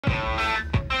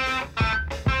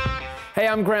Hey,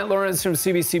 I'm Grant Lawrence from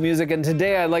CBC Music, and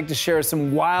today I'd like to share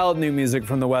some wild new music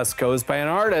from the West Coast by an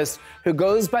artist who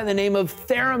goes by the name of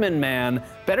Theremin Man,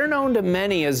 better known to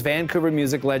many as Vancouver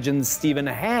music legend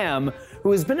Theremin Hamm, who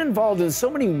has been involved in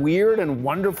so many weird and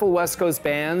wonderful West Coast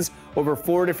bands over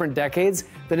 4 different decades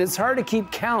that it's hard to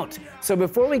keep count. So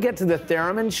before we get to the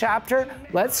Theremin chapter,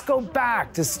 let's go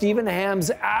back to Theremin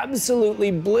Hamm's absolutely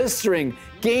blistering,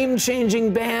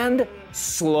 game-changing band,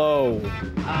 Slow.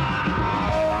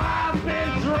 I've been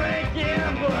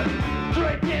drinking, but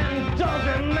drinking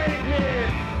doesn't make me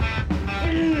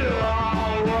feel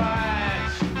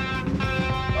alright.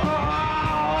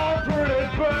 Oh, pretty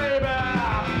baby,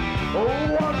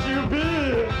 won't you be?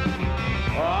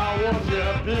 Oh, won't you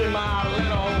be my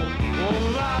little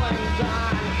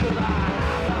Valentine? 'Cause I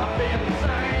have not been the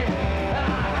same, and I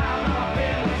have not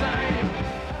been the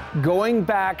same. Going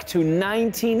back to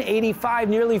 1985,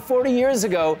 nearly 40 years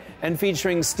ago, and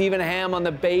featuring Theremin Hamm on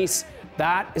the bass,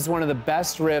 that is one of the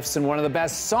best riffs and one of the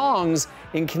best songs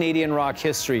in Canadian rock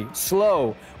history.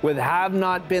 Slow, with Have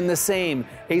Not Been the Same,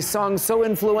 a song so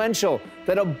influential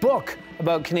that a book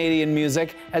about Canadian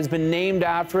music has been named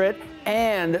after it,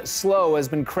 and Slow has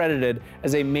been credited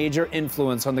as a major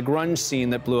influence on the grunge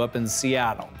scene that blew up in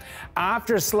Seattle.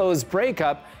 After Slow's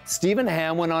breakup, Theremin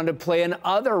Hamm went on to play in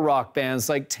other rock bands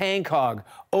like Tankhog,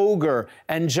 Ogre,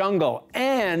 and Jungle,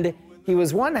 and he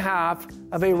was one half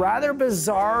of a rather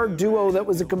bizarre duo that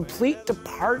was a complete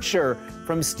departure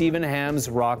from Theremin Hamm's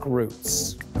rock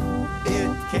roots.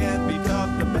 It can be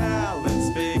tough to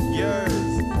balance figures.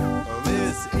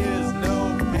 This is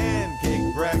no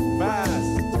pancake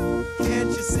breakfast. Can't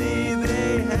you see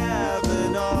they have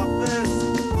an office?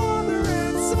 Father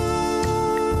and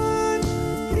son,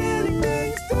 getting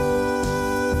things done.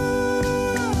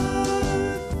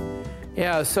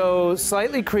 Yeah, so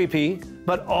slightly creepy,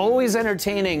 but always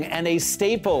entertaining and a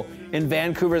staple in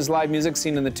Vancouver's live music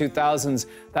scene in the 2000s.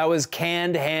 That was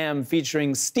Canned Hamm,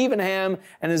 featuring Theremin Hamm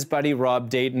and his buddy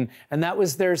Rob Dayton, and that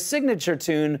was their signature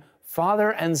tune, Father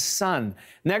and Son.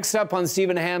 Next up on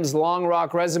Theremin Hamm's long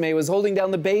rock resume was holding down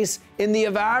the bass in the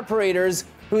Evaporators,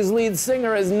 whose lead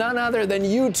singer is none other than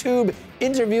YouTube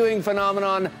interviewing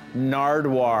phenomenon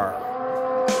Nardwuar.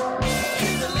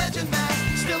 He's a legend man,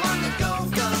 still on the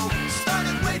go-go.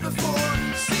 Started way before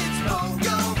Sid's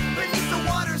Bongo. Beneath the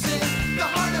waters in the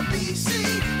heart of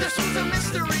BC, this was a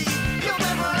mystery you'll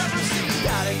never ever see.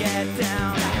 Gotta get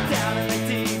down, down in the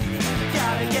deep.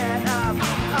 Gotta get up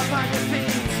on your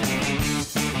feet.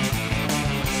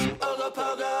 Ogo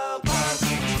pogo punk.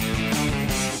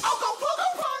 Ogo pogo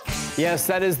punk. Yes,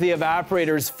 that is the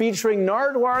Evaporators, featuring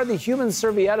Nardwuar, the human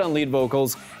serviette, on lead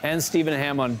vocals, and Theremin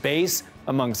Hamm on bass,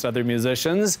 amongst other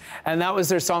musicians. And that was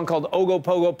their song called Ogo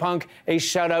Pogo Punk, a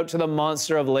shout out to the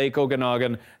monster of Lake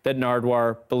Okanagan that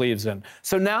Nardwuar believes in.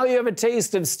 So now you have a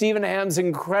taste of Theremin Hamm's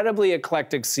incredibly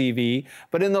eclectic CV,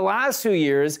 but in the last few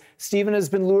years, Theremin has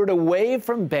been lured away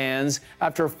from bands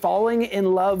after falling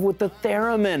in love with the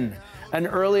theremin, an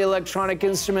early electronic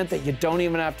instrument that you don't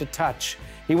even have to touch.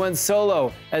 He went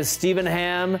solo as Theremin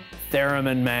Hamm,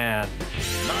 Theremin Man.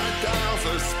 My dials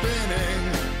are spinning,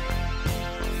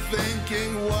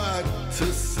 thinking what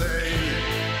to say.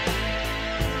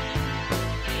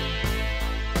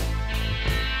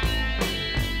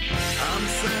 I'm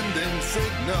sending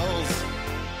signals,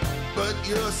 but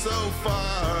you're so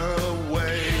far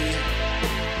away,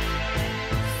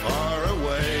 far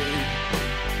away.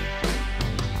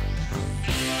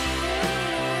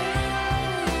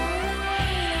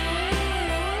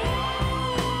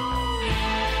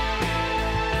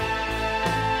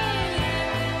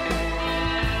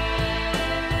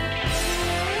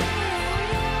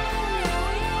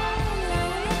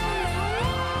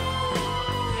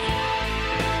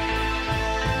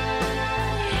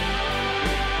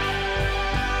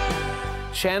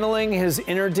 Channeling his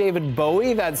inner David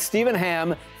Bowie, that's Theremin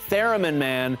Hamm, Theremin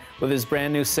Man, with his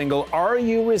brand new single, Are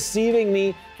You Receiving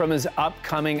Me, from his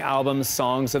upcoming album,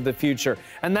 Songs of the Future.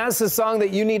 And that's the song that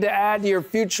you need to add to your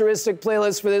futuristic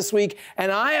playlist for this week.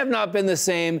 And I have not been the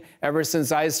same ever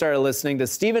since I started listening to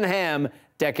Theremin Hamm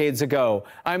decades ago.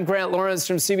 I'm Grant Lawrence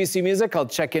from CBC Music. I'll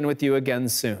check in with you again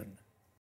soon.